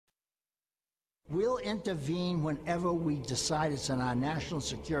We'll intervene whenever we decide it's in our national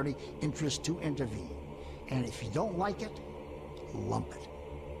security interest to intervene. And if you don't like it, lump it.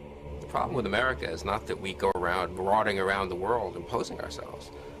 The problem with America is not that we go around marauding around the world imposing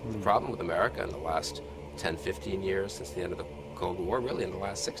ourselves. The problem with America in the last 10, 15 years, since the end of the Cold War, really in the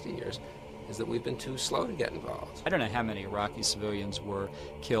last 60 years, is that we've been too slow to get involved. I don't know how many Iraqi civilians were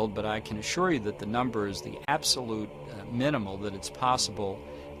killed, but I can assure you that the number is the absolute minimal that it's possible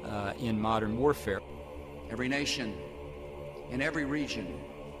in modern warfare. Every nation in every region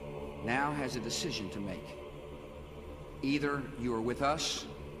now has a decision to make. Either you are with us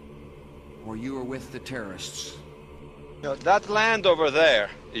or you are with the terrorists. You know, that land over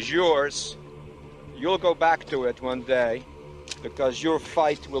there is yours. You'll go back to it one day because your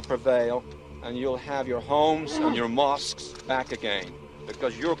fight will prevail and you'll have your homes and your mosques back again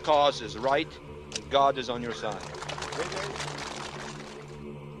because your cause is right and God is on your side.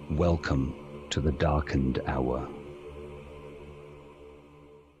 Welcome to the darkened hour.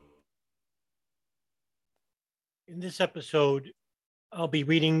 In this episode, I'll be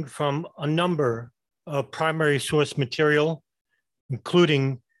reading from a number of primary source material,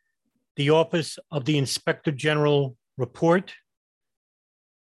 including the Office of the Inspector General report,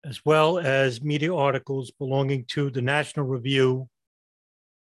 as well as media articles belonging to the National Review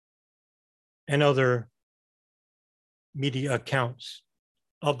and other media accounts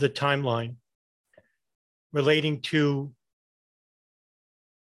of the timeline relating to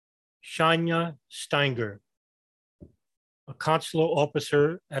Shayna Steinger, a consular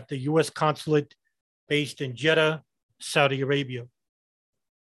officer at the U.S. consulate based in Jeddah, Saudi Arabia.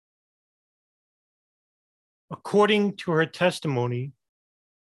 According to her testimony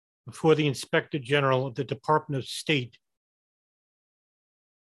before the Inspector General of the Department of State,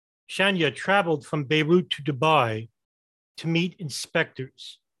 Shayna traveled from Beirut to Dubai to meet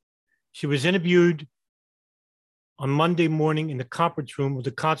inspectors. She was interviewed on Monday morning in the conference room of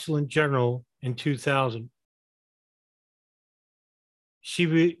the Consulate General in 2000.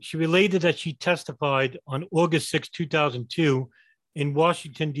 She related that she testified on August 6, 2002 in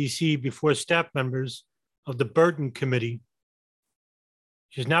Washington, D.C. before staff members of the Burton Committee.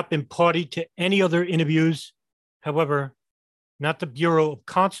 She has not been party to any other interviews. However, not the Bureau of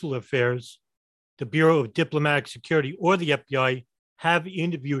Consular Affairs, the Bureau of Diplomatic Security, or the FBI have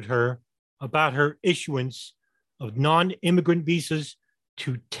interviewed her about her issuance of non-immigrant visas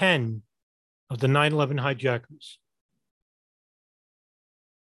to 10 of the 9/11 hijackers.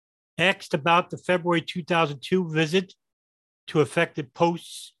 Asked about the February 2002 visit to affected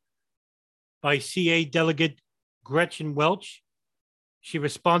posts by CA Delegate Gretchen Welch, she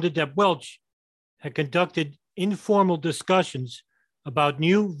responded that Welch had conducted informal discussions about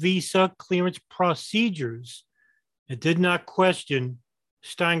new visa clearance procedures and did not question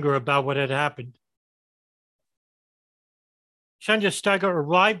Steinger about what had happened. Shayna Steiger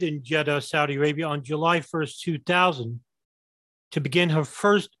arrived in Jeddah, Saudi Arabia on July 1st, 2000 to begin her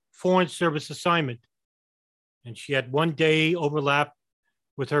first Foreign Service assignment, and she had one day overlap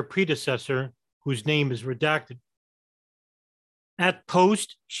with her predecessor, whose name is redacted. At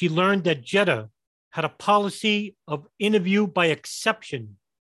post, she learned that Jeddah had a policy of interview by exception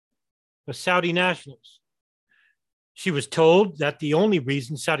for Saudi nationals. She was told that the only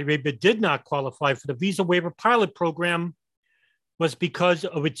reason Saudi Arabia did not qualify for the visa waiver pilot program was because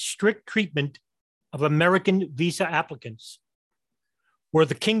of its strict treatment of American visa applicants. Were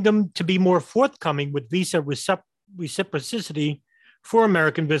the kingdom to be more forthcoming with visa reciprocity for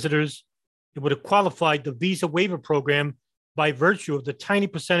American visitors, it would have qualified the visa waiver program by virtue of the tiny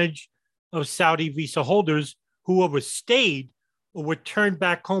percentage of Saudi visa holders who overstayed or were turned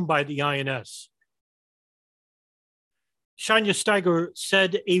back home by the INS. Shayna Steiger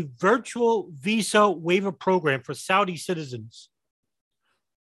said a virtual visa waiver program for Saudi citizens,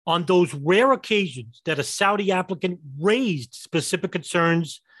 on those rare occasions that a Saudi applicant raised specific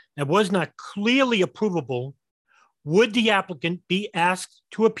concerns and was not clearly approvable, would the applicant be asked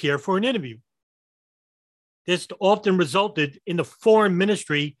to appear for an interview. This often resulted in the foreign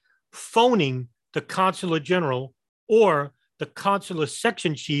ministry phoning the consular general or the consular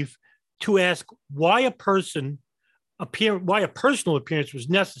section chief to ask why a personal appearance was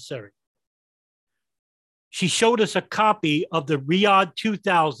necessary. She showed us a copy of the Riyadh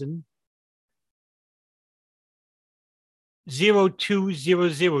 2000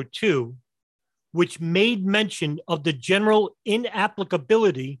 02002, which made mention of the general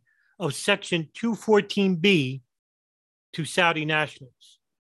inapplicability of Section 214B to Saudi nationals.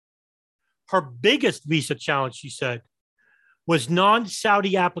 Her biggest visa challenge, she said, was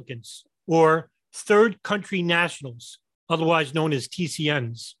non-Saudi applicants or third country nationals, otherwise known as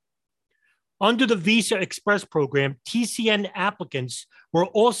TCNs. Under the Visa Express program, TCN applicants were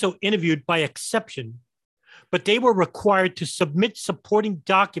also interviewed by exception, but they were required to submit supporting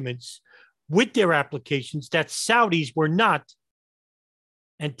documents with their applications that Saudis were not,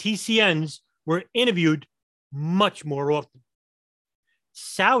 and TCNs were interviewed much more often.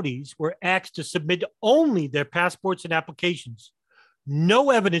 Saudis were asked to submit only their passports and applications. No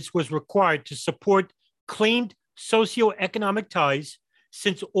evidence was required to support claimed socioeconomic ties,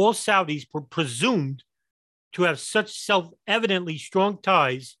 since all Saudis were presumed to have such self-evidently strong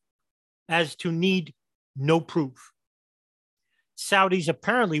ties as to need no proof. Saudis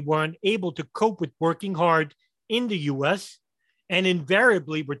apparently were unable to cope with working hard in the U.S. and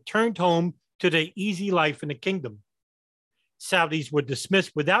invariably returned home to their easy life in the kingdom. Saudis were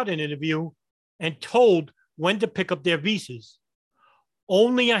dismissed without an interview and told when to pick up their visas.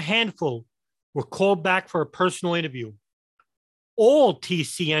 Only a handful were called back for a personal interview. All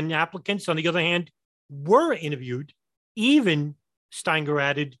TCN applicants, on the other hand, were interviewed, even, Steinger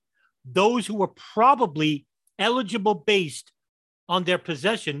added, those who were probably eligible based on their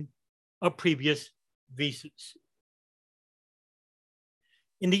possession of previous visas.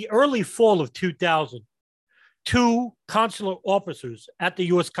 In the early fall of 2000, two consular officers at the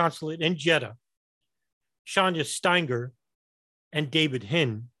U.S. consulate in Jeddah, Shayna Steinger and David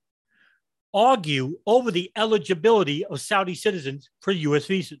Hinn, argue over the eligibility of Saudi citizens for U.S.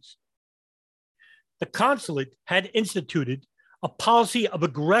 visas. The consulate had instituted a policy of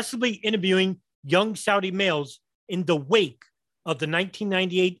aggressively interviewing young Saudi males in the wake of the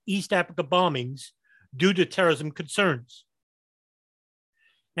 1998 East Africa bombings due to terrorism concerns.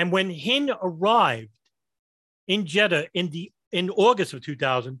 And when Hinn arrived in Jeddah in August of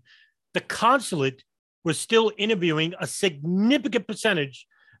 2000, the consulate was still interviewing a significant percentage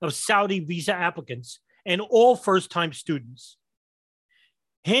of Saudi visa applicants and all first-time students.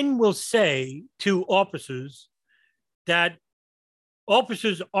 Hinn will say to officers that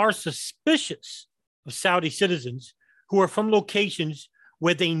officers are suspicious of Saudi citizens who are from locations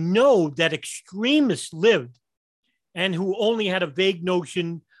where they know that extremists lived and who only had a vague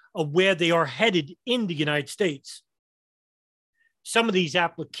notion of where they are headed in the United States. Some of these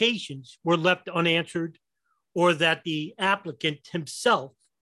applications were left unanswered, or that the applicant himself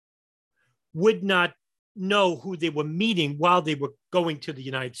would not know who they were meeting while they were going to the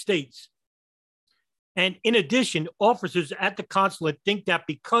United States. And in addition, officers at the consulate think that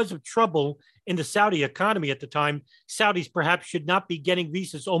because of trouble in the Saudi economy at the time, Saudis perhaps should not be getting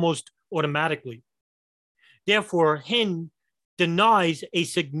visas almost automatically. Therefore, Hinn denies a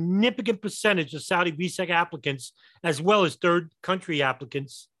significant percentage of Saudi visa applicants, as well as third country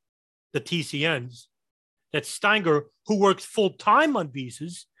applicants, the TCNs, that Steinger, who works full-time on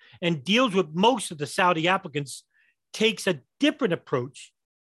visas and deals with most of the Saudi applicants, takes a different approach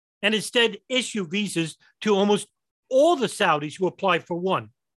and instead issue visas to almost all the Saudis who apply for one.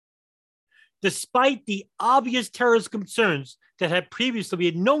 Despite the obvious terrorist concerns that had previously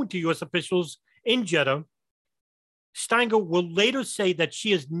been known to U.S. officials in Jeddah, Steinger will later say that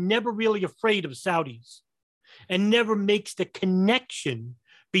she is never really afraid of Saudis and never makes the connection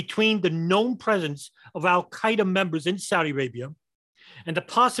between the known presence of al-Qaeda members in Saudi Arabia and the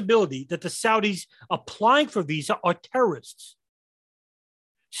possibility that the Saudis applying for visa are terrorists.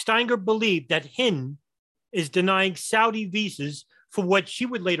 Steinger believed that Hinn is denying Saudi visas for what she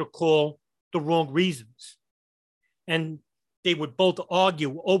would later call the wrong reasons. And they would both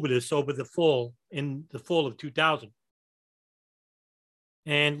argue over this over the fall, in the fall of 2000.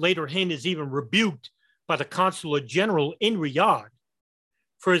 And later, Hinn is even rebuked by the consular general in Riyadh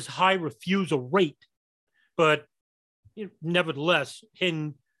for his high refusal rate. But nevertheless,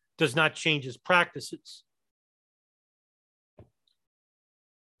 Hinn does not change his practices.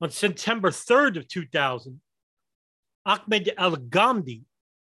 On September 3rd of 2000, Ahmed Al-Ghamdi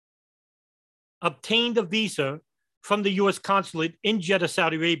obtained a visa from the U.S. consulate in Jeddah,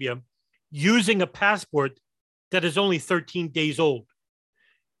 Saudi Arabia, using a passport that is only 13 days old.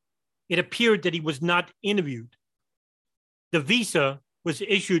 It appeared that he was not interviewed. The visa was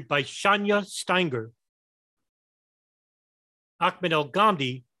issued by Shayna Steinger. Ahmed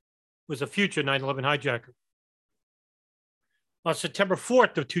Al-Ghamdi was a future 9/11 hijacker. On September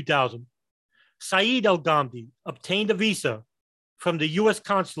 4th of 2000, Saeed Al-Ghamdi obtained a visa from the U.S.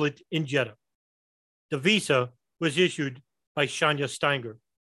 consulate in Jeddah. The visa was issued by Shayna Steinger.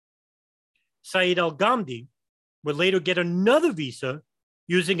 Saeed Al-Ghamdi would later get another visa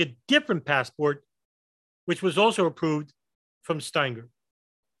using a different passport, which was also approved from Steinger.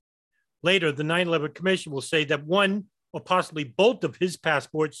 Later, the 9/11 Commission will say that one or possibly both of his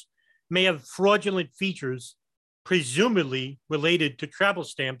passports may have fraudulent features, presumably related to travel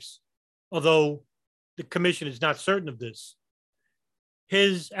stamps although the commission is not certain of this.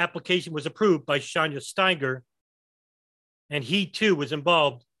 His application was approved by Shayna Steinger, and he too was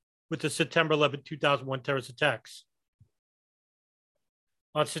involved with the September 11, 2001 terrorist attacks.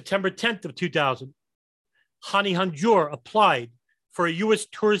 On September 10th of 2000, Hani Hanjour applied for a U.S.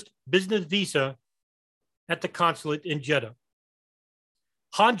 tourist business visa at the consulate in Jeddah.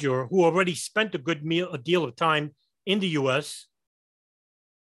 Hanjour, who already spent a deal of time in the U.S.,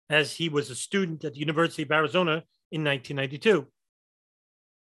 as he was a student at the University of Arizona in 1992.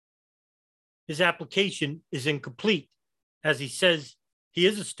 His application is incomplete, as he says he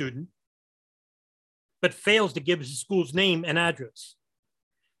is a student, but fails to give his school's name and address.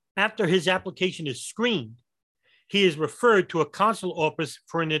 After his application is screened, he is referred to a consular office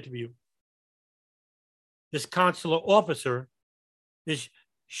for an interview. This consular officer is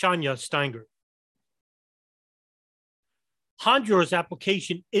Shayna Steinger. Hanjour's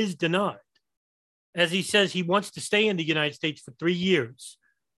application is denied, as he says he wants to stay in the United States for 3 years,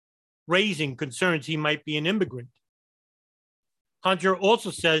 raising concerns he might be an immigrant. Hanjour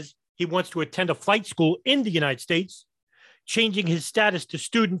also says he wants to attend a flight school in the United States, changing his status to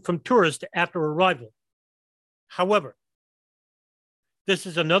student from tourist after arrival. However, this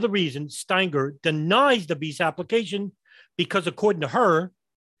is another reason Steinger denies the visa application, because according to her,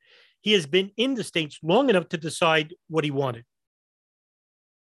 he has been in the States long enough to decide what he wanted.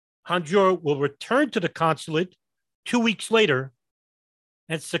 Hanjour will return to the consulate 2 weeks later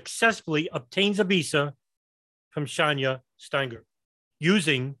and successfully obtains a visa from Shayna Steinger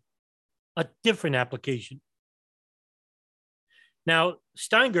using a different application. Now,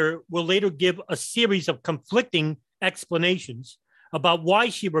 Steinger will later give a series of conflicting explanations about why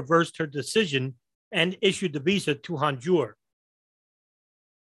she reversed her decision and issued the visa to Hanjour.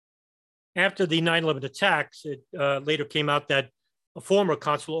 After the 9/11 attacks, it later came out that a former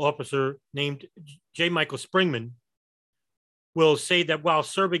consular officer named J. Michael Springman will say that while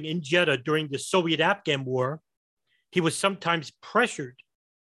serving in Jeddah during the Soviet-Afghan War, he was sometimes pressured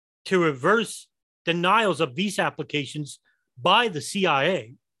to reverse denials of visa applications by the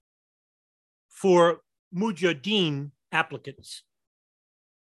CIA for Mujahideen applicants.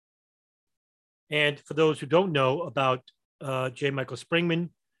 And for those who don't know about J. Michael Springman,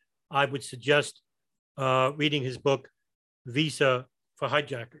 I would suggest reading his book, Visa for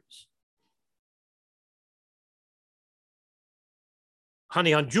Hijackers.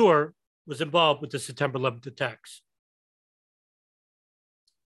 Hani Hanjour was involved with the September 11th attacks.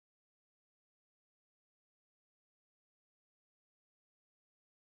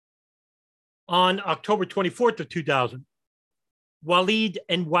 On October 24th of 2000, Walid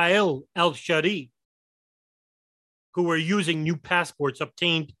and Wael al-Shari, who were using new passports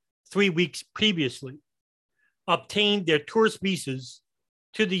obtained 3 weeks previously, obtained their tourist visas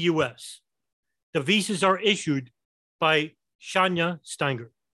to the U.S. The visas are issued by Shayna Steinger.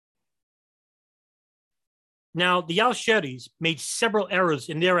 Now, the al-Sharis made several errors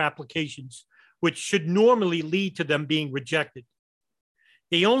in their applications, which should normally lead to them being rejected.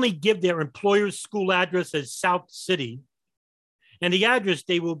 They only give their employer's school address as South City, and the address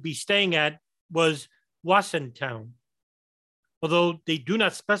they will be staying at was Wassentown, although they do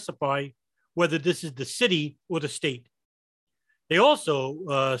not specify whether this is the city or the state. They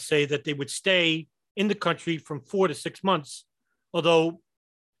also say that they would stay in the country from 4 to 6 months, although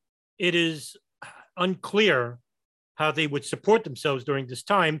it is unclear how they would support themselves during this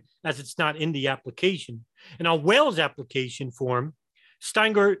time, as it's not in the application. And on Wael's application form,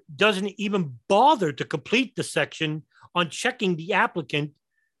 Steinger doesn't even bother to complete the section on checking the applicant,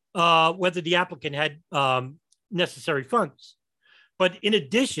 whether the applicant had necessary funds. But in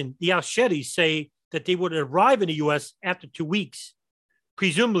addition, the al-Sharis say that they would arrive in the U.S. after 2 weeks,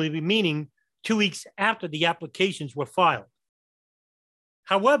 presumably meaning 2 weeks after the applications were filed.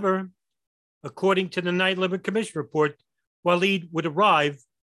 However, according to the 9/11 Commission report, Walid would arrive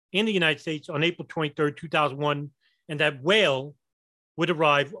in the United States on April 23rd, 2001, and that Wael would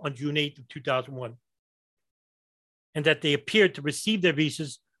arrive on June 8th of 2001, and that they appeared to receive their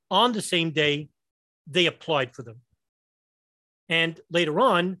visas on the same day they applied for them. And later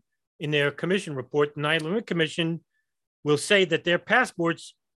on, in their commission report, the 9/11 Commission will say that their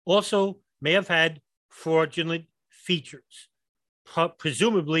passports also may have had fraudulent features,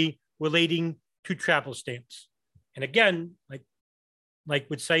 presumably relating to travel stamps. And again, like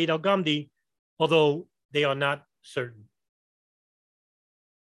with Saeed al-Ghamdi, although they are not certain.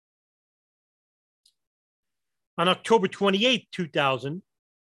 On October 28, 2000,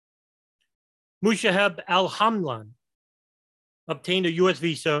 Mushahab al-Hamlan obtained a U.S.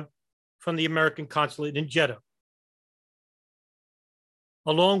 visa from the American consulate in Jeddah,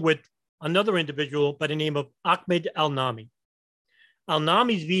 along with another individual by the name of Ahmed Al-Nami.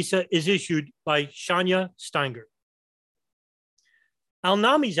 Al-Nami's visa is issued by Shayna Steinger.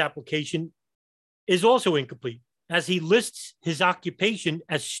 Al-Nami's application is also incomplete, as he lists his occupation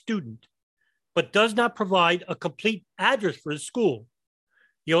as student, but does not provide a complete address for his school.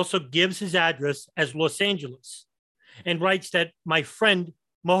 He also gives his address as Los Angeles and writes that my friend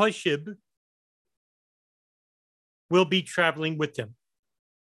Mohashib will be traveling with him.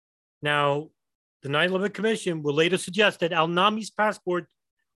 Now, the 9/11 Commission will later suggest that Al-Nami's passport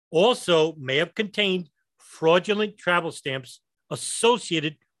also may have contained fraudulent travel stamps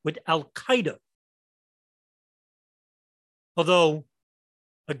associated with Al-Qaeda. Although,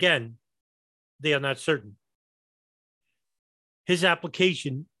 again, they are not certain. His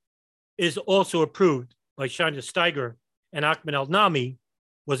application is also approved by Shayna Steiger, and Ahmed Al-Nami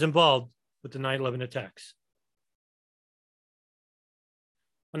was involved with the 9/11 attacks.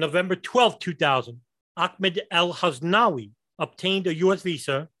 On November 12, 2000, Ahmed Al-Haznawi obtained a U.S.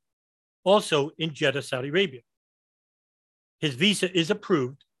 visa, also in Jeddah, Saudi Arabia. His visa is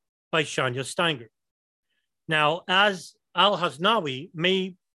approved by Shayna Steiger. Now, as Al-Haznawi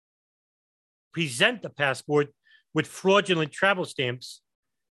may present the passport with fraudulent travel stamps,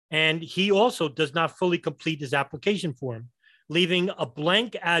 and he also does not fully complete his application form, leaving a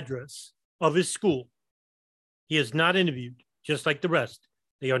blank address of his school. He is not interviewed, just like the rest.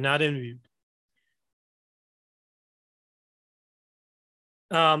 They are not interviewed.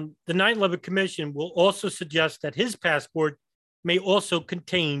 The 9/11 Commission will also suggest that his passport may also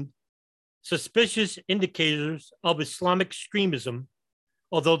contain suspicious indicators of Islamic extremism,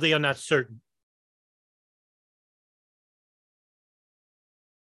 although they are not certain.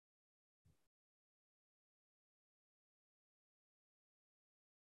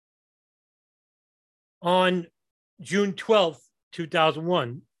 On June 12,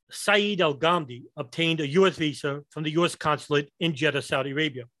 2001, Saeed Al-Ghamdi obtained a U.S. visa from the U.S. consulate in Jeddah, Saudi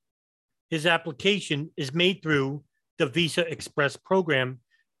Arabia. His application is made through the Visa Express program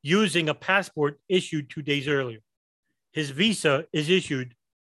using a passport issued 2 days earlier. His visa is issued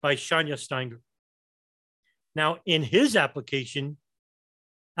by Shayna Steiger. Now, in his application,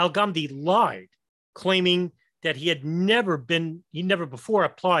 Al-Ghamdi lied, claiming that he never before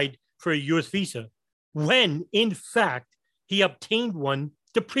applied for a U.S. visa, when in fact he obtained one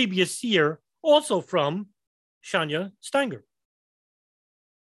the previous year, also from Shayna Steiger.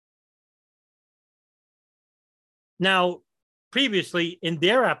 Now, previously in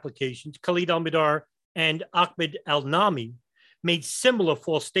their applications, Khalid Al-Mihdhar and Ahmed Al-Nami made similar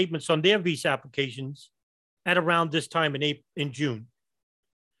false statements on their visa applications at around this time in June.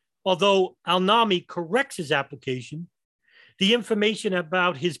 Although Al-Nami corrects his application, the information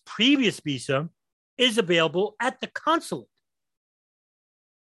about his previous visa is available at the consulate,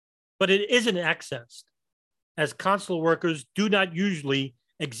 but it isn't accessed, as consular workers do not usually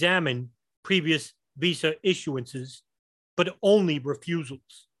examine previous visa issuances, but only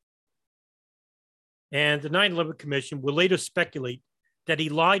refusals. And the 9/11 Commission will later speculate that he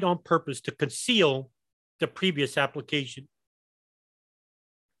lied on purpose to conceal the previous application.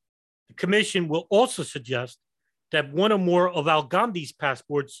 The Commission will also suggest that one or more of Al-Ghamdi's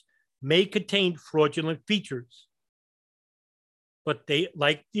passports may contain fraudulent features, but they,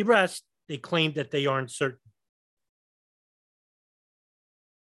 like the rest, they claim that they aren't certain.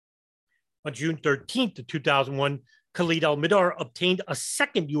 On June 13th of 2001, Khalid Al-Mihdhar obtained a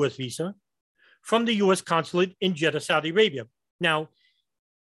second U.S. visa from the U.S. consulate in Jeddah, Saudi Arabia. Now,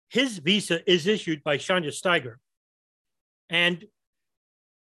 his visa is issued by Shayna Steiger. And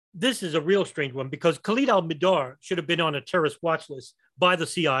this is a real strange one, because Khalid Al-Mihdhar should have been on a terrorist watch list by the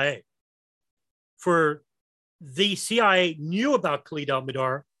CIA. For the CIA knew about Khalid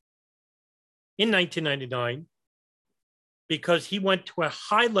Al-Mihdhar in 1999 because he went to a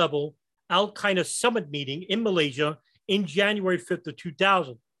high-level Al-Qaeda summit meeting in Malaysia in January 5th of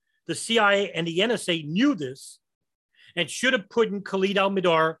 2000. The CIA and the NSA knew this and should have put in Khalid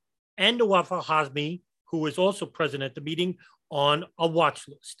Al-Mihdhar and Nawaf al-Hazmi, who was also present at the meeting, on a watch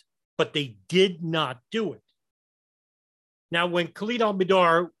list, but they did not do it. Now, when Khalid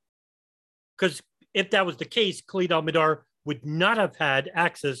Al-Mihdhar, because if that was the case, Khalid Al-Mihdhar would not have had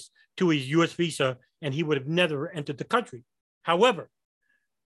access to his U.S. visa, and he would have never entered the country. However,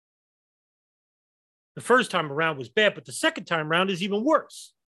 the first time around was bad, but the second time around is even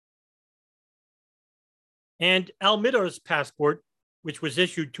worse. And Al-Mihdhar's passport, which was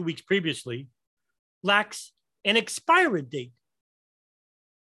issued 2 weeks previously, lacks an expiry date,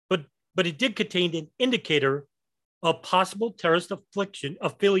 but it did contain an indicator of possible terrorist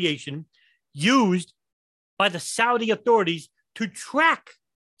affiliation used by the Saudi authorities to track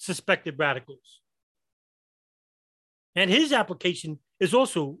suspected radicals. And his application is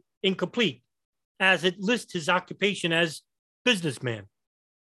also incomplete, as it lists his occupation as businessman,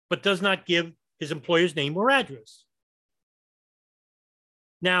 but does not give his employer's name or address.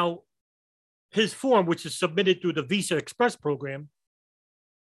 Now, his form, which is submitted through the Visa Express program,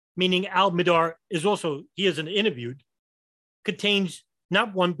 meaning Al-Midar he isn't interviewed, contains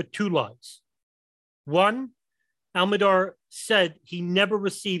not one, but two lies. One, Al-Midar said he never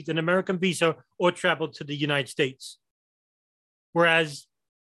received an American visa or traveled to the United States, whereas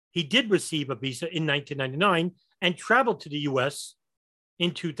he did receive a visa in 1999 and traveled to the US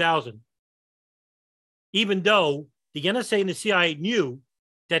in 2000, even though the NSA and the CIA knew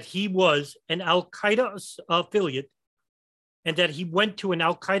that he was an Al-Qaeda affiliate and that he went to an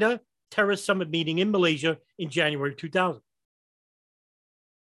Al-Qaeda terrorist summit meeting in Malaysia in January 2000.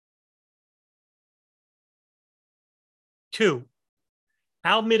 Two,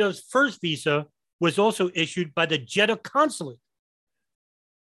 Al-Midar's first visa was also issued by the Jeddah consulate,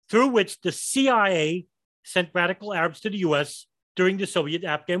 through which the CIA sent radical Arabs to the US during the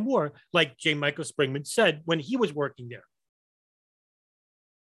Soviet-Afghan War, like J. Michael Springman said when he was working there.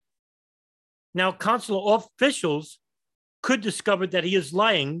 Now, consular officials could discover that he is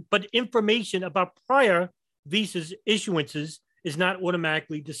lying, but information about prior visas issuances is not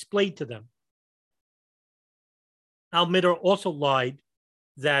automatically displayed to them. Al-Midar also lied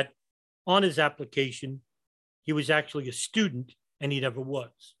that on his application, he was actually a student, and he never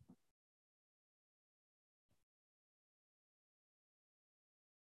was.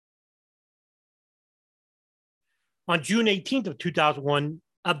 On June 18th of 2001,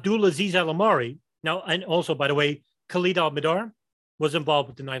 Abdulaziz Al-Amari, now, and also, by the way, Khalid Al-Midar was involved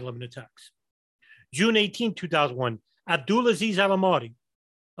with the 9/11 attacks. June 18, 2001, Abdulaziz Al-Amari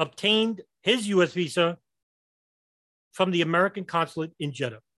obtained his U.S. visa from the American consulate in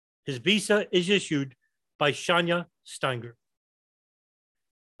Jeddah. His visa is issued by Shayna Steinger.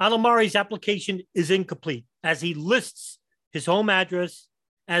 Al-Amari's application is incomplete, as he lists his home address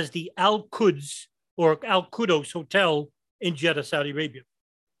as the Al-Quds or Al-Qudos Hotel in Jeddah, Saudi Arabia.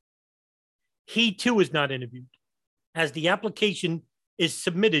 He too is not interviewed, as the application is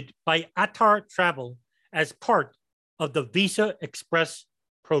submitted by Attar Travel as part of the Visa Express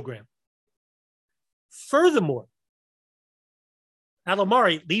program. Furthermore,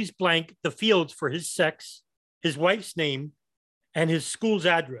 Al-Amari leaves blank the fields for his sex, his wife's name, and his school's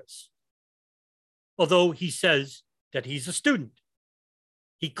address, although he says that he's a student.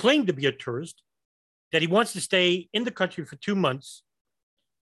 He claimed to be a tourist, that he wants to stay in the country for 2 months,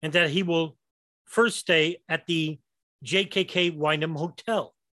 and that he will first stay at the JKK Wyndham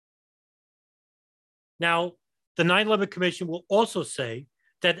Hotel. Now, the 9/11 Commission will also say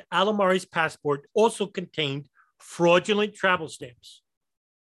that Al-Amari's passport also contained fraudulent travel stamps,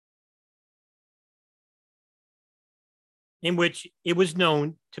 in which it was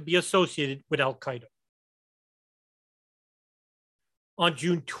known to be associated with Al-Qaeda. On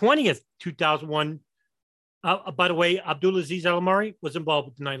June 20th, 2001, by the way, Abdulaziz Al-Amari was involved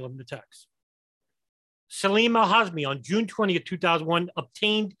with the 9/11 attacks. Salim Al-Hazmi on June 20th, 2001,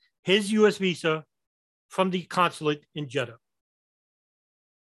 obtained his U.S. visa from the consulate in Jeddah.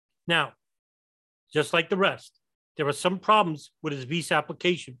 Now, just like the rest, there are some problems with his visa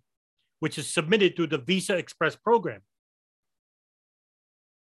application, which is submitted through the Visa Express program.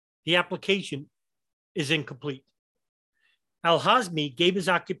 The application is incomplete. Al-Hazmi gave his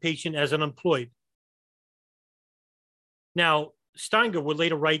occupation as unemployed. Now, Steinger would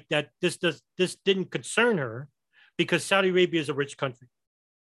later write that this didn't concern her because Saudi Arabia is a rich country.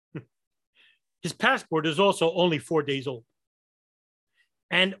 His passport is also only 4 days old.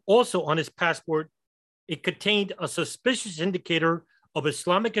 And also on his passport, it contained a suspicious indicator of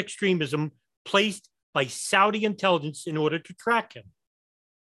Islamic extremism placed by Saudi intelligence in order to track him.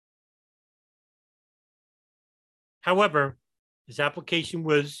 However, his application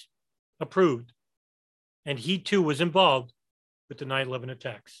was approved, and he too was involved with the 9/11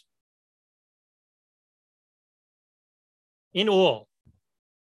 attacks. In all,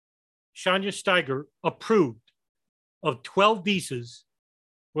 Shayna Steiger approved of 12 visas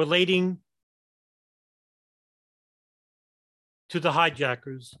relating to the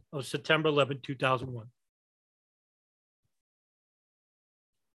hijackers of September 11, 2001.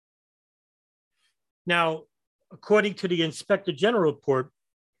 Now, according to the Inspector General report,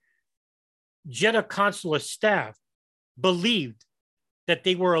 Jeddah consulate staff believed that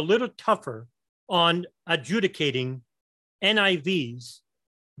they were a little tougher on adjudicating NIVs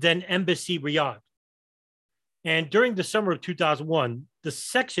than Embassy Riyadh. And during the summer of 2001, the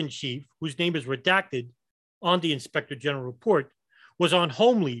section chief, whose name is redacted on the Inspector General report, was on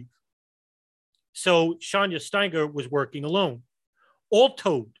home leave. So Shayna Steinger was working alone. All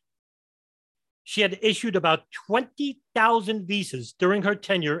told, she had issued about 20,000 visas during her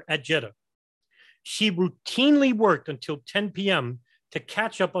tenure at Jeddah. She routinely worked until 10 p.m. to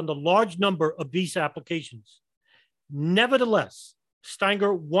catch up on the large number of visa applications. Nevertheless,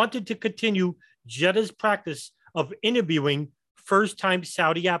 Steinger wanted to continue Jeddah's practice of interviewing first-time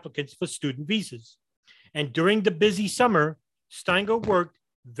Saudi applicants for student visas. And during the busy summer, Steinger worked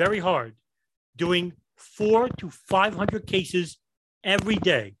very hard, doing 400 to 500 cases every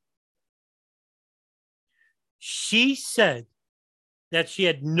day. She said that she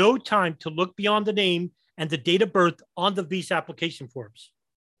had no time to look beyond the name and the date of birth on the visa application forms.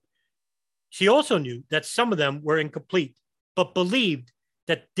 She also knew that some of them were incomplete, but believed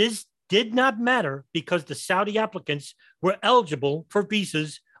that this did not matter because the Saudi applicants were eligible for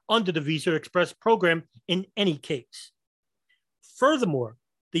visas under the Visa Express program in any case. Furthermore,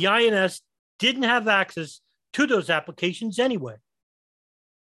 the INS didn't have access to those applications anyway.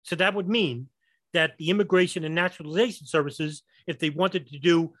 So that would mean that the Immigration and Naturalization Services, if they wanted to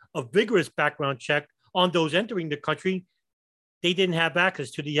do a vigorous background check on those entering the country, they didn't have access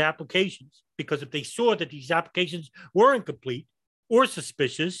to the applications, because if they saw that these applications were incomplete or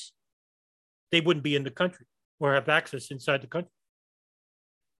suspicious, they wouldn't be in the country or have access inside the country.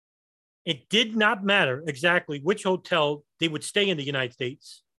 It did not matter exactly which hotel they would stay in the United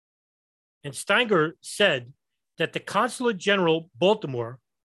States. And Steinger said that the Consulate General Baltimore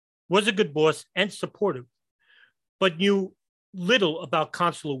was a good boss and supportive, but knew little about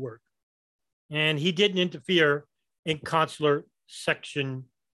consular work. And he didn't interfere in consular section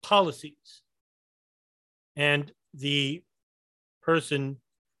policies. And the person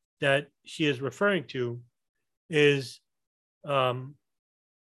that she is referring to is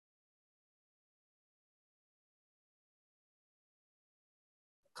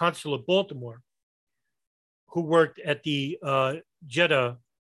Consulate Baltimore, who worked at the Jeddah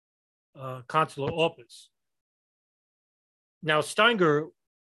consular office. Now, Steinger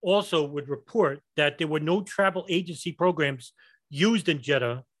also would report that there were no travel agency programs used in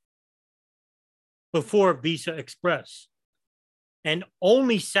Jeddah before Visa Express, and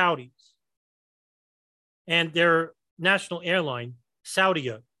only Saudis and their national airline,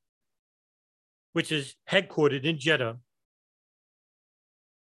 Saudia, which is headquartered in Jeddah,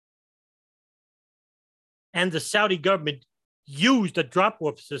 and the Saudi government used a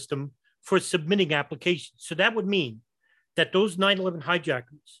drop-off system for submitting applications. So that would mean that those 9/11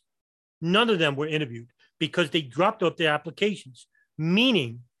 hijackers, none of them were interviewed because they dropped off their applications,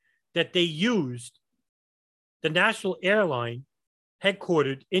 meaning that they used the national airline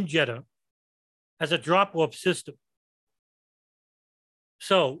headquartered in Jeddah as a drop-off system.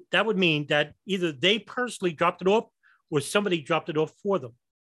 So that would mean that either they personally dropped it off or somebody dropped it off for them.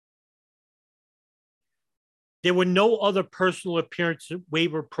 There were no other personal appearance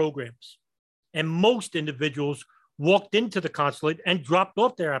waiver programs, and most individuals walked into the consulate and dropped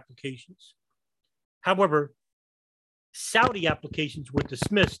off their applications. However, Saudi applications were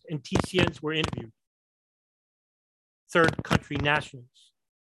dismissed and TCNs were interviewed. Third country nationals.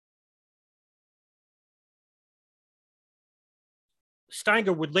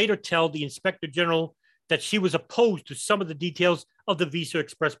 Steinger would later tell the Inspector General that she was opposed to some of the details of the Visa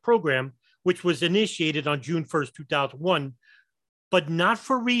Express program, which was initiated on June 1st, 2001, but not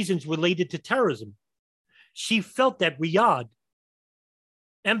for reasons related to terrorism. She felt that Riyadh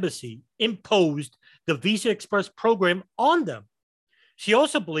embassy imposed the Visa Express program on them. She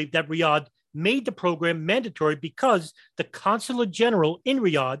also believed that Riyadh made the program mandatory because the Consulate General in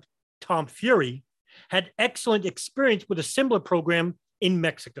Riyadh, Tom Fury, had excellent experience with a similar program in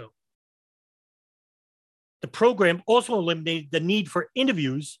Mexico. The program also eliminated the need for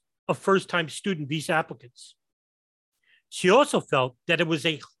interviews of first-time student visa applicants. She also felt that it was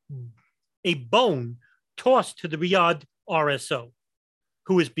a bone tossed to the Riyadh RSO,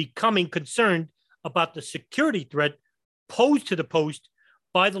 who is becoming concerned about the security threat posed to the post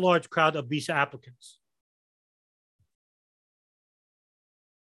by the large crowd of visa applicants.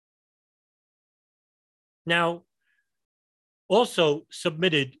 Now, also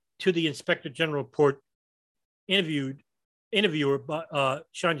submitted to the Inspector General report, interviewer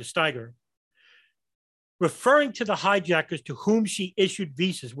Shayna Steiger, referring to the hijackers to whom she issued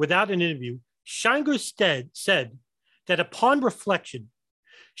visas without an interview, Steinger said that upon reflection,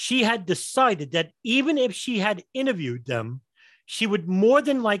 she had decided that even if she had interviewed them, she would more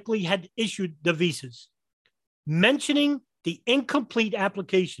than likely have issued the visas. Mentioning the incomplete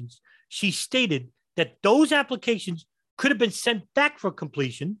applications, she stated that those applications could have been sent back for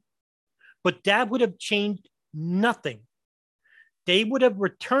completion, but that would have changed nothing. they would have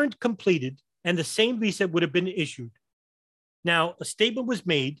returned completed and the same visa would have been issued. Now, a statement was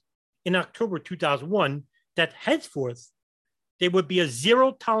made in October 2001 that henceforth there would be a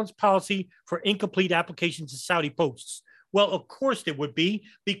zero tolerance policy for incomplete applications to Saudi posts. Well, of course there would be,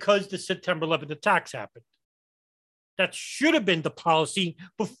 because the September 11th attacks happened. That should have been the policy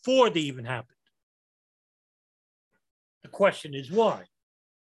before they even happened. The question is why?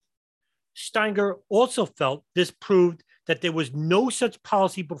 Steinger also felt this proved that there was no such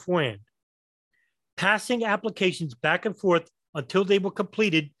policy beforehand. Passing applications back and forth until they were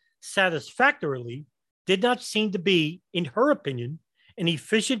completed satisfactorily did not seem to be, in her opinion, an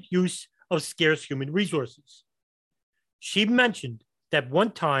efficient use of scarce human resources. She mentioned that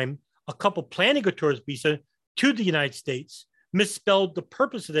one time a couple planning a tourist visa to the United States misspelled the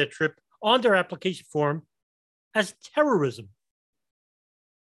purpose of their trip on their application form as terrorism.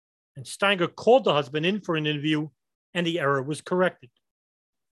 And Steinger called the husband in for an interview, and the error was corrected.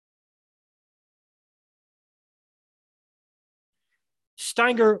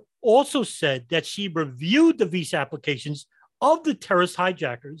 Steinger also said that she reviewed the visa applications of the terrorist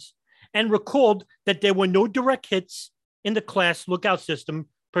hijackers and recalled that there were no direct hits in the class lookout system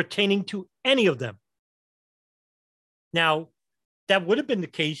pertaining to any of them. Now, that would have been the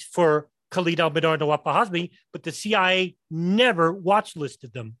case for Khalid al-Mihdhar and Nawaf al-Hazmi, but the CIA never watch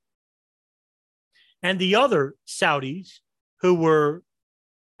listed them. And the other Saudis who were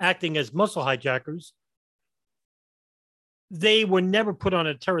acting as muscle hijackers, they were never put on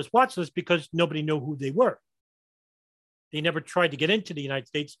a terrorist watch list because nobody knew who they were. They never tried to get into the United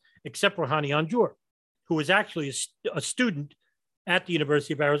States except for Hani Hanjour, who was actually a student at the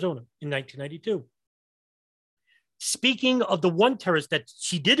University of Arizona in 1992. Speaking of the one terrorist that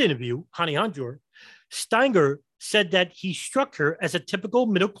she did interview, Hani Hanjour, Steinger said that he struck her as a typical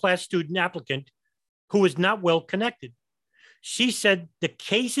middle-class student applicant who was not well connected. She said the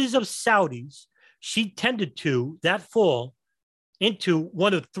cases of Saudis she tended to that fall into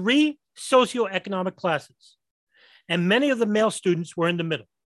one of three socioeconomic classes, and many of the male students were in the middle.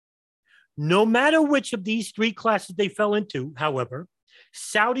 No matter which of these three classes they fell into, however,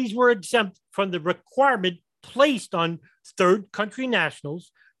 Saudis were exempt from the requirement placed on third country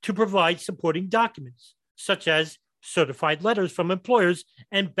nationals to provide supporting documents, such as certified letters from employers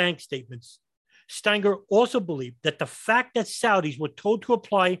and bank statements. Steinger also believed that the fact that Saudis were told to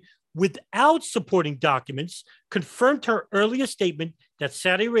apply without supporting documents confirmed her earlier statement that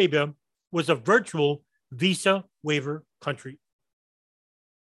Saudi Arabia was a virtual visa waiver country.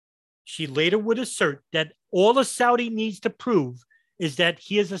 She later would assert that all a Saudi needs to prove is that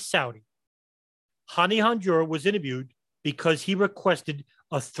he is a Saudi. Hani Hanjour was interviewed because he requested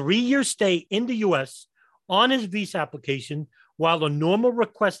a 3-year stay in the U.S. on his visa application, while a normal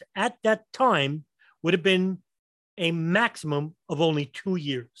request at that time would have been a maximum of only 2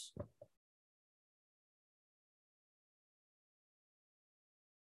 years.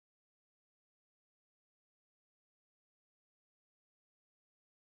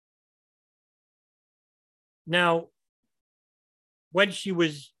 Now, when she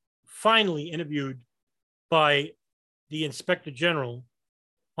was finally interviewed by the Inspector General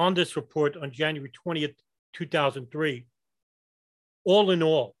on this report on January 20th, 2003, all in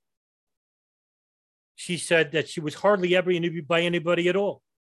all, she said that she was hardly ever interviewed by anybody at all,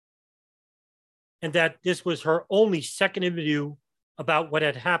 and that this was her only second interview about what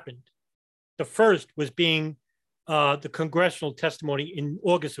had happened. The first was being the congressional testimony in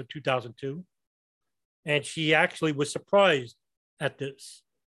August of 2002, and she actually was surprised at this.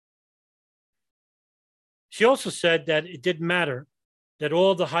 She also said that it didn't matter, that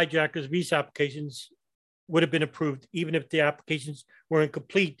all the hijackers' visa applications would have been approved, even if the applications were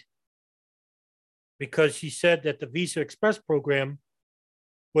incomplete, because she said that the Visa Express program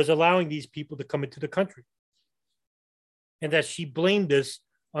was allowing these people to come into the country, and that she blamed this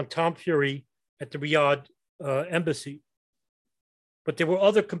on Tom Fury at the Riyadh embassy. But there were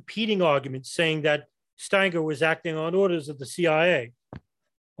other competing arguments saying that Steinger was acting on orders of the CIA,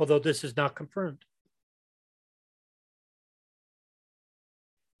 although this is not confirmed.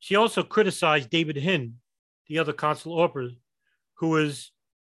 She also criticized David Hinn, the other consular operative, who was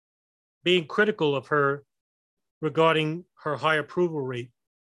being critical of her regarding her high approval rate.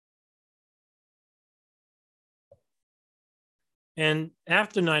 And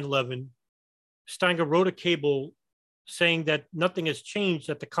after 9/11, Steinger wrote a cable saying that nothing has changed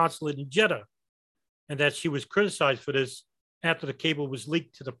at the consulate in Jeddah, and that she was criticized for this after the cable was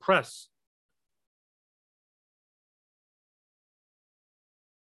leaked to the press.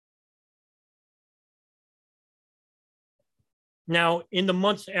 Now, in the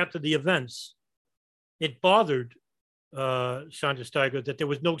months after the events, it bothered Shayna Steiger, that there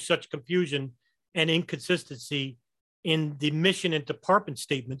was no such confusion and inconsistency in the mission and department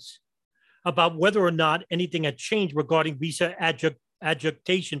statements about whether or not anything had changed regarding visa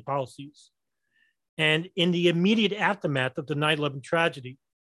adjudication policies. And in the immediate aftermath of the 9/11 tragedy,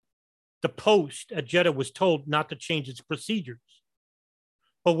 the Post at Jeddah was told not to change its procedures.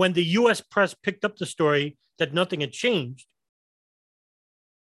 But when the US press picked up the story that nothing had changed,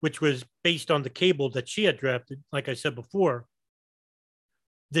 which was based on the cable that she had drafted, like I said before,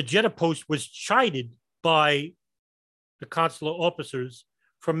 the Jeddah Post was chided by the consular officers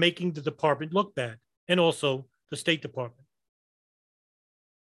for making the department look bad, and also the State Department.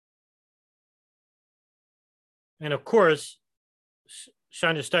 And of course,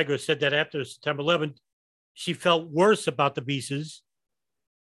 Shayna Steiger said that after September 11th, she felt worse about the visas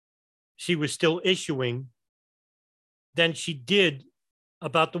she was still issuing than she did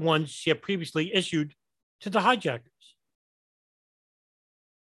about the ones she had previously issued to the hijackers.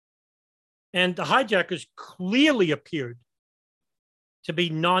 And the hijackers clearly appeared to be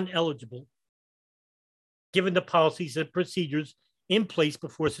non-eligible, given the policies and procedures in place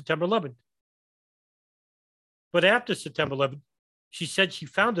before September 11th. But after September 11th, she said she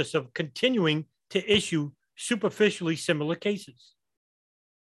found herself continuing to issue superficially similar cases.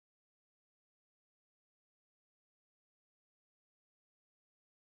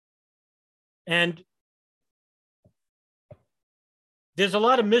 And there's a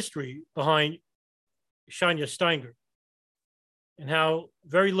lot of mystery behind Shayna Steiger and how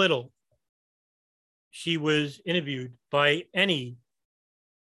very little she was interviewed by any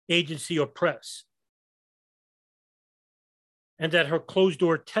agency or press, and that her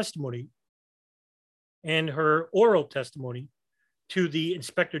closed-door testimony and her oral testimony to the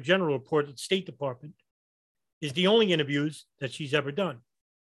Inspector General report at the State Department is the only interviews that she's ever done.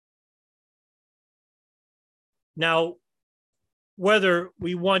 Now, whether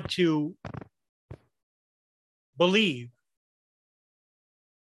we want to believe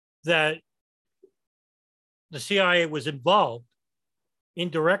that the CIA was involved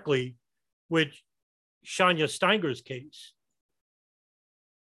indirectly with Shayna Steiger's case,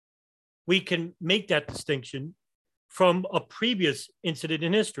 we can make that distinction from a previous incident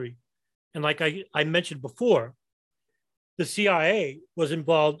in history. And like I mentioned before, the CIA was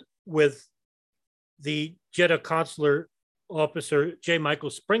involved with the Jeddah consular officer, J. Michael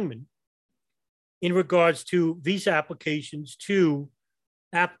Springman, in regards to visa applications to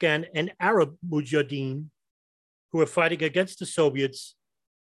Afghan and Arab mujahideen who were fighting against the Soviets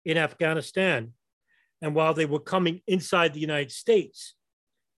in Afghanistan. And while they were coming inside the United States,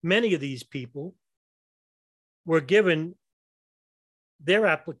 many of these people were given their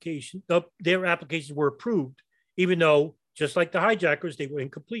applications were approved, even though, just like the hijackers, they were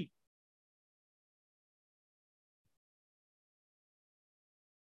incomplete.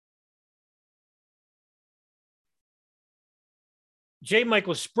 J.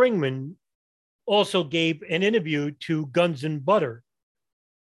 Michael Springman also gave an interview to Guns and Butter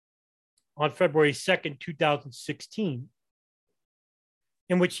on February 2nd, 2016,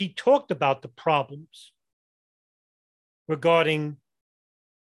 in which he talked about the problems regarding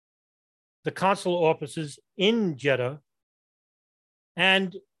the consular offices in Jeddah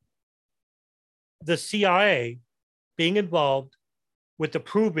and the CIA being involved with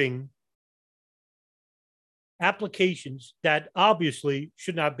approving applications that obviously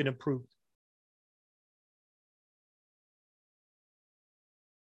should not have been approved.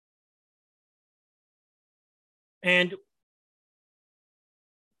 And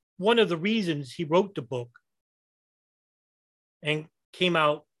one of the reasons he wrote the book and came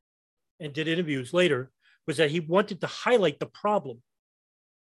out and did interviews later was that he wanted to highlight the problem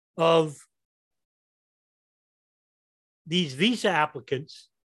of these visa applicants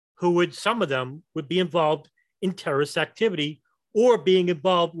who would, some of them would be involved in terrorist activity or being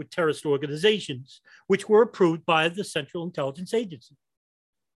involved with terrorist organizations, which were approved by the Central Intelligence Agency.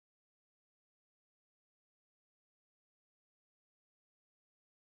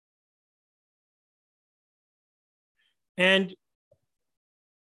 And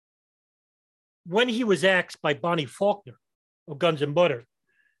when he was asked by Bonnie Faulkner of Guns and Butter,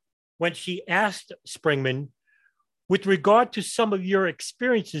 when she asked Springman, with regard to some of your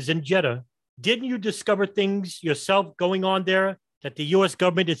experiences in Jeddah, didn't you discover things yourself going on there that the US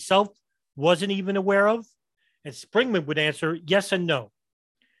government itself wasn't even aware of? And Springman would answer, yes and no.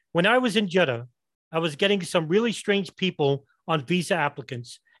 When I was in Jeddah, I was getting some really strange people on visa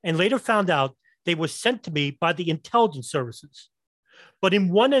applicants and later found out they were sent to me by the intelligence services. But in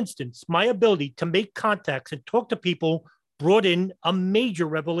one instance, my ability to make contacts and talk to people brought in a major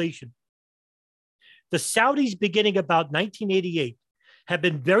revelation. The Saudis, beginning about 1988, have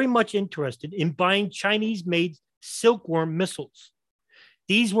been very much interested in buying Chinese-made silkworm missiles.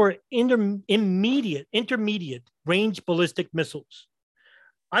 These were intermediate range ballistic missiles.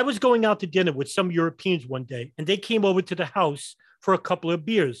 I was going out to dinner with some Europeans one day, and they came over to the house for a couple of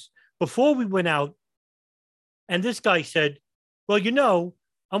beers. Before we went out, and this guy said, well, you know,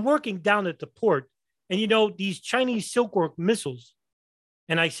 I'm working down at the port, and you know, these Chinese silkworm missiles.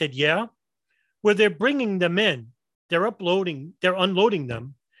 And I said, yeah, well, they're bringing them in. They're unloading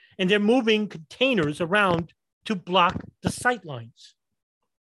them, and they're moving containers around to block the sight lines.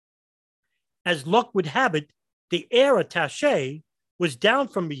 As luck would have it, the air attaché was down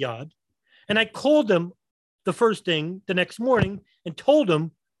from Riyadh, and I called him the first thing the next morning and told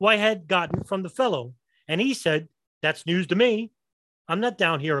him what I had gotten from the fellow. And he said, that's news to me. I'm not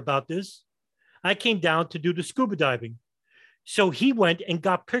down here about this. I came down to do the scuba diving. So he went and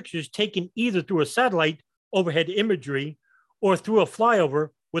got pictures taken either through a satellite overhead imagery or through a flyover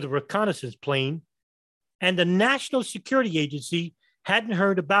with a reconnaissance plane. And the National Security Agency hadn't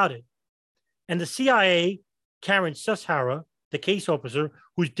heard about it. And the CIA, Karen Sushara, the case officer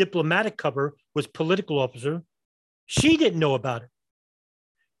whose diplomatic cover was political officer, she didn't know about it.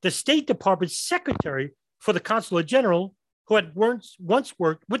 The State Department secretary for the consulate general, who had once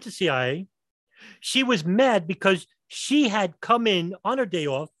worked with the CIA, she was mad because she had come in on her day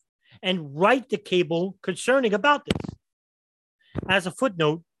off and write the cable concerning about this. As a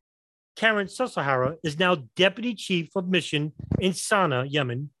footnote, Karen Sushara is now deputy chief of mission in Sana'a,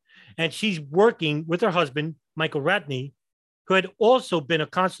 Yemen, and she's working with her husband, Michael Ratney, who had also been a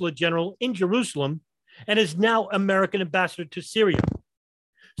consulate general in Jerusalem and is now American ambassador to Syria.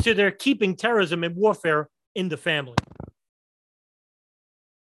 So they're keeping terrorism and warfare in the family.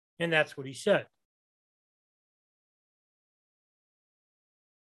 And that's what he said.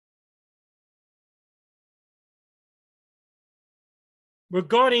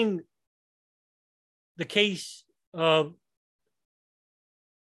 Regarding the case of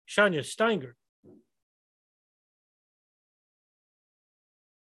Shayna Steinger,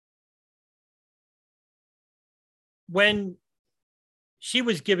 when she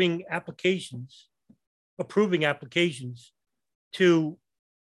was giving applications, approving applications to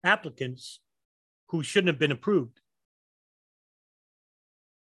applicants who shouldn't have been approved,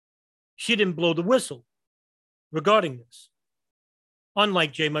 she didn't blow the whistle regarding this,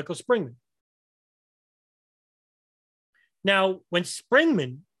 unlike J. Michael Springman. Now, when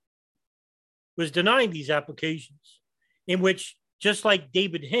Springman was denying these applications, in which, just like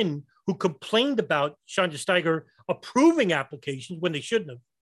David Hinn, who complained about Shayna Steiger approving applications when they shouldn't have,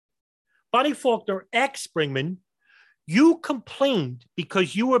 Bonnie Faulkner asked Springman, you complained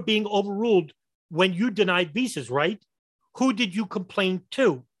because you were being overruled when you denied visas, right? Who did you complain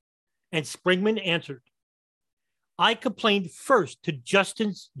to? And Springman answered, I complained first to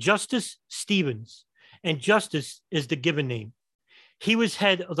Justice Stevens, and Justice is the given name. He was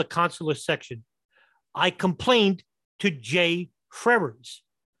head of the consular section. I complained to Jay Frerers.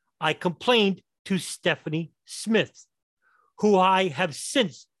 I complained to Stephanie Smith, who I have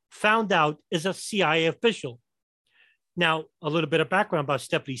since found out is a CIA official. Now, a little bit of background about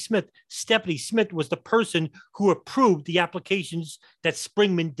Stephanie Smith. Stephanie Smith was the person who approved the applications that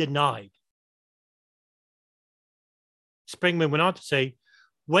Springman denied. Springman went on to say,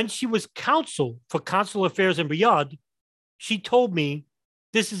 when she was counsel for consular affairs in Riyadh, she told me,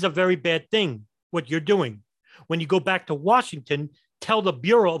 this is a very bad thing, what you're doing. When you go back to Washington, tell the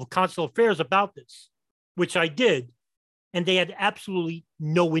Bureau of Consular Affairs about this, which I did, and they had absolutely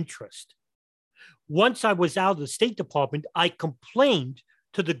no interest. Once I was out of the State Department, I complained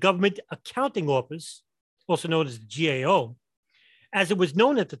to the Government Accounting Office, also known as the GAO. As it was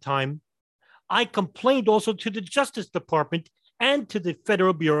known at the time, I complained also to the Justice Department and to the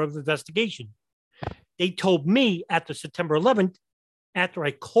Federal Bureau of Investigation. They told me after September 11th, after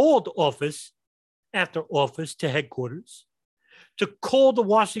I called office after office to headquarters, to call the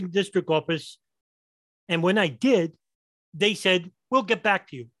Washington District Office. And when I did, they said, we'll get back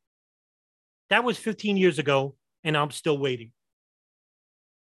to you. That was 15 years ago, and I'm still waiting.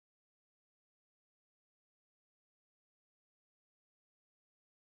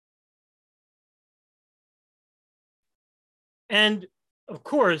 And of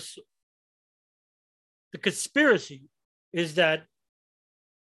course, the conspiracy is that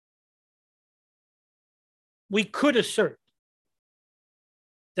we could assert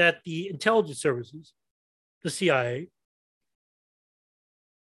that the intelligence services, the CIA,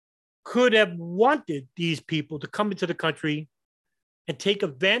 could have wanted these people to come into the country and take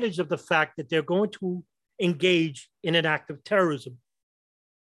advantage of the fact that they're going to engage in an act of terrorism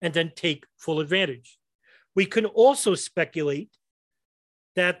and then take full advantage. We can also speculate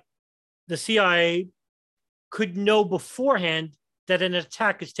that the CIA could know beforehand that an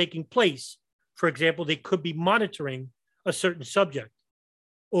attack is taking place. For example, they could be monitoring a certain subject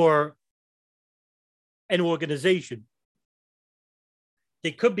or an organization.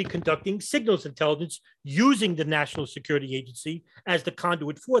 They could be conducting signals intelligence using the National Security Agency as the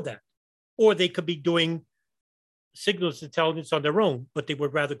conduit for that. Or they could be doing signals intelligence on their own, but they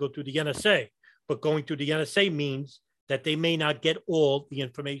would rather go through the NSA. But going through the NSA means that they may not get all the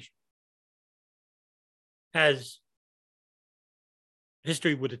information. As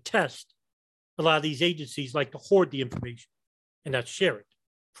history would attest, a lot of these agencies like to hoard the information and not share it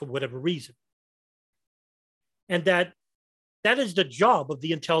for whatever reason. And that is the job of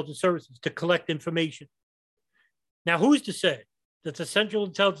the intelligence services, to collect information. Now, who's to say that the Central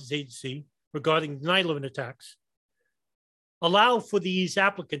Intelligence Agency regarding 9/11 attacks allow for these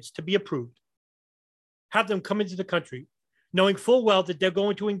applicants to be approved, have them come into the country, knowing full well that they're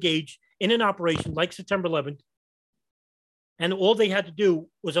going to engage in an operation like September 11th, and all they had to do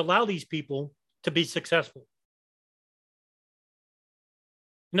was allow these people to be successful.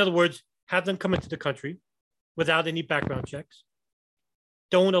 In other words, have them come into the country without any background checks.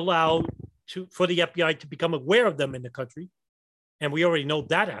 Don't allow for the FBI to become aware of them in the country. And we already know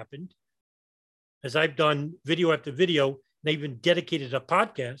that happened. As I've done video after video, they even dedicated a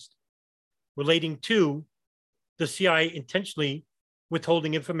podcast relating to the CIA intentionally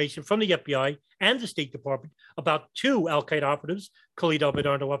withholding information from the FBI and the State Department about 2 al-Qaeda operatives, Khalid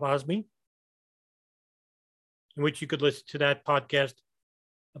al-Mihdhar and Nawaf Hazmi, in which you could listen to that podcast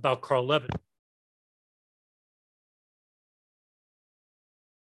about Carl Levin.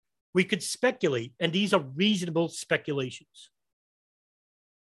 We could speculate, and these are reasonable speculations.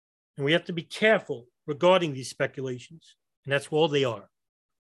 And we have to be careful regarding these speculations, and that's all they are.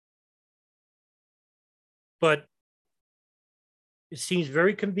 But it seems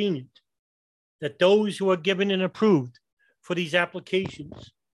very convenient that those who are given and approved for these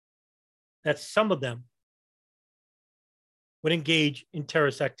applications, that some of them would engage in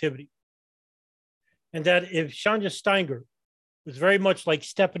terrorist activity. And that if Shayna Steinger was very much like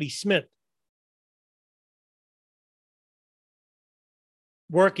Stephanie Smith,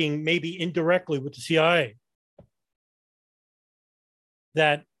 working maybe indirectly with the CIA,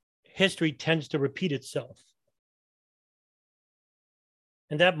 that history tends to repeat itself.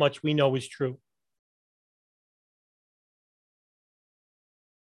 And that much we know is true.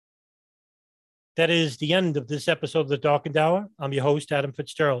 That is the end of this episode of The Darkened Hour. I'm your host, Adam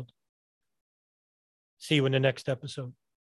Fitzgerald. See you in the next episode.